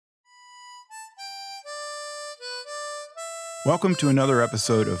Welcome to another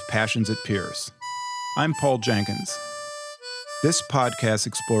episode of Passions at Pierce. I'm Paul Jenkins. This podcast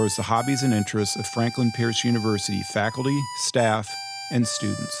explores the hobbies and interests of Franklin Pierce University faculty, staff, and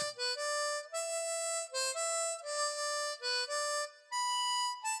students.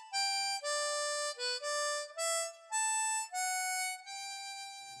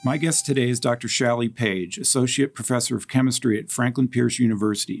 My guest today is Dr. Shallee Page, Associate Professor of Chemistry at Franklin Pierce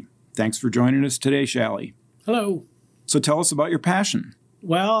University. Thanks for joining us today, Shallee. Hello. So tell us about your passion.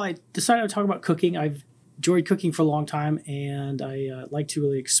 Well, I decided to talk about cooking. I've enjoyed cooking for a long time, and I like to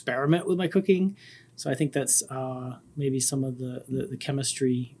really experiment with my cooking. So I think that's maybe some of the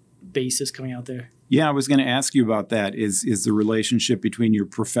chemistry basis coming out there. Yeah, I was going to ask you about that. Is the relationship between your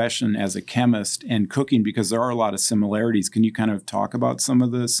profession as a chemist and cooking, because there are a lot of similarities. Can you kind of talk about some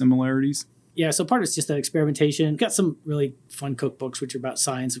of the similarities? Yeah, so part of it's just that experimentation. Got some really fun cookbooks, which are about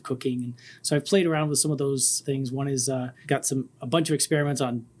science of cooking. And so I've played around with some of those things. One is got a bunch of experiments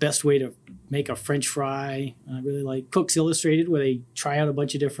on best way to make a French fry. I really like Cooks Illustrated, where they try out a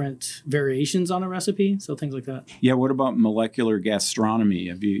bunch of different variations on a recipe. So things like that. Yeah, what about molecular gastronomy?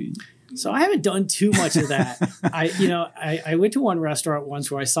 Have you... So I haven't done too much of that. I went to one restaurant once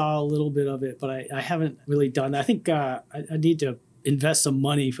where I saw a little bit of it, but I haven't really done that. I think I need to invest some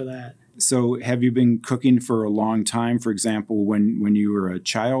money for that. So have you been cooking for a long time? For example, when you were a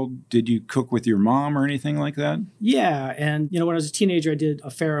child, did you cook with your mom or anything like that? Yeah. And, when I was a teenager, I did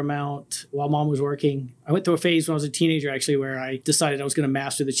a fair amount while mom was working. I went through a phase when I was a teenager, actually, where I decided I was going to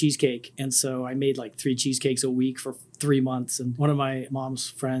master the cheesecake. And so I made like 3 cheesecakes a week for 3 months. And one of my mom's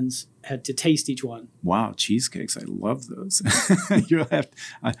friends had to taste each one. Wow, cheesecakes. I love those.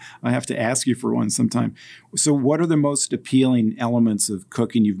 I have to ask you for one sometime. So what are the most appealing elements of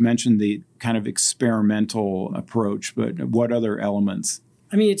cooking? You've mentioned the kind of experimental approach, but what other elements?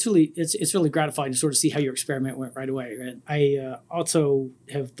 I mean, it's really gratifying to sort of see how your experiment went right away. Right? I also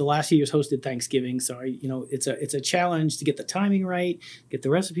have the last few years hosted Thanksgiving, so it's a challenge to get the timing right, get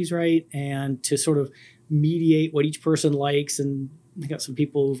the recipes right, and to sort of mediate what each person likes. And I got some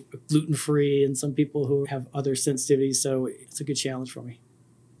people who are gluten-free and some people who have other sensitivities, so it's a good challenge for me.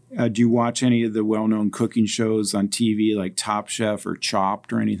 Do you watch any of the well-known cooking shows on TV like Top Chef or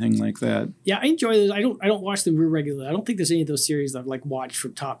Chopped or anything like that? Yeah, I enjoy those. I don't watch them regularly. I don't think there's any of those series that I've watched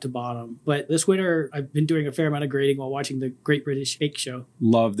from top to bottom. But this winter, I've been doing a fair amount of grading while watching the Great British Bake Show.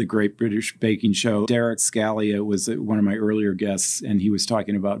 Love the Great British Baking Show. Derek Scalia was one of my earlier guests, and he was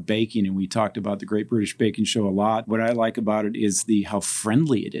talking about baking, and we talked about the Great British Baking Show a lot. What I like about it is how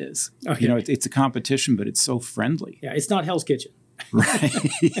friendly it is. Okay. It's a competition, but it's so friendly. Yeah, it's not Hell's Kitchen. Right,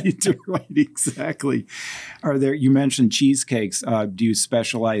 right, exactly. You mentioned cheesecakes. Do you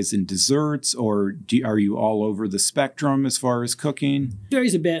specialize in desserts, or are you all over the spectrum as far as cooking?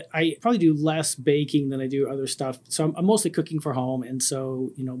 Varies a bit. I probably do less baking than I do other stuff. So I'm mostly cooking for home. And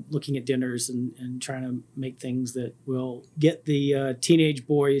so, looking at dinners and trying to make things that will get the teenage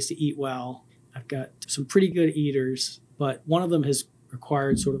boys to eat well. I've got some pretty good eaters, but one of them has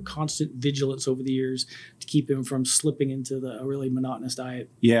required sort of constant vigilance over the years to keep him from slipping into a really monotonous diet.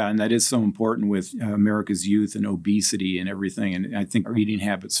 Yeah, and that is so important with America's youth and obesity and everything. And I think our eating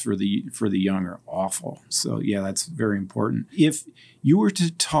habits for the young are awful. So yeah, that's very important. If you were to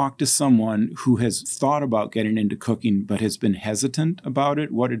talk to someone who has thought about getting into cooking but has been hesitant about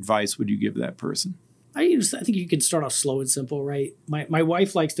it, what advice would you give that person? I think you can start off slow and simple, right? My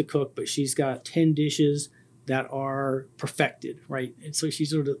wife likes to cook, but she's got 10 dishes that are perfected, right? And so she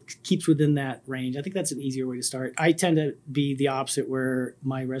sort of keeps within that range. I think that's an easier way to start. I tend to be the opposite, where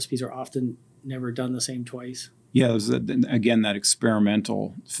my recipes are often never done the same twice. Yeah, there's again, that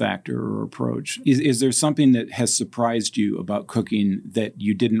experimental factor or approach. Is there something that has surprised you about cooking that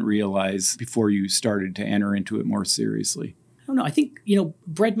you didn't realize before you started to enter into it more seriously? I don't know. I think,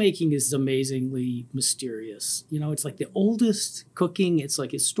 bread making is amazingly mysterious. It's like the oldest cooking. It's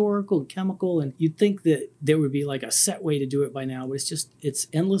like historical and chemical. And you'd think that there would be like a set way to do it by now, but it's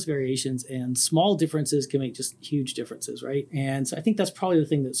endless variations, and small differences can make just huge differences, right? And so I think that's probably the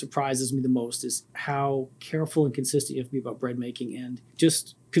thing that surprises me the most, is how careful and consistent you have to be about bread making. And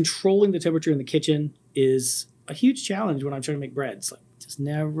just controlling the temperature in the kitchen is a huge challenge when I'm trying to make bread. It's like, it's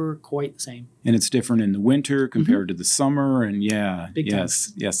never quite the same. And it's different in the winter compared to the summer. And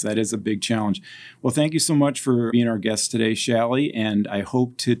yes, that is a big challenge. Well, thank you so much for being our guest today, Shallee. And I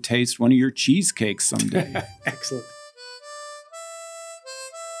hope to taste one of your cheesecakes someday. Excellent.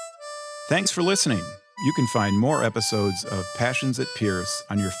 Thanks for listening. You can find more episodes of Passions at Pierce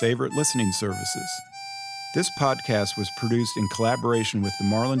on your favorite listening services. This podcast was produced in collaboration with the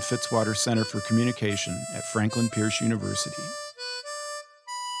Marlin Fitzwater Center for Communication at Franklin Pierce University.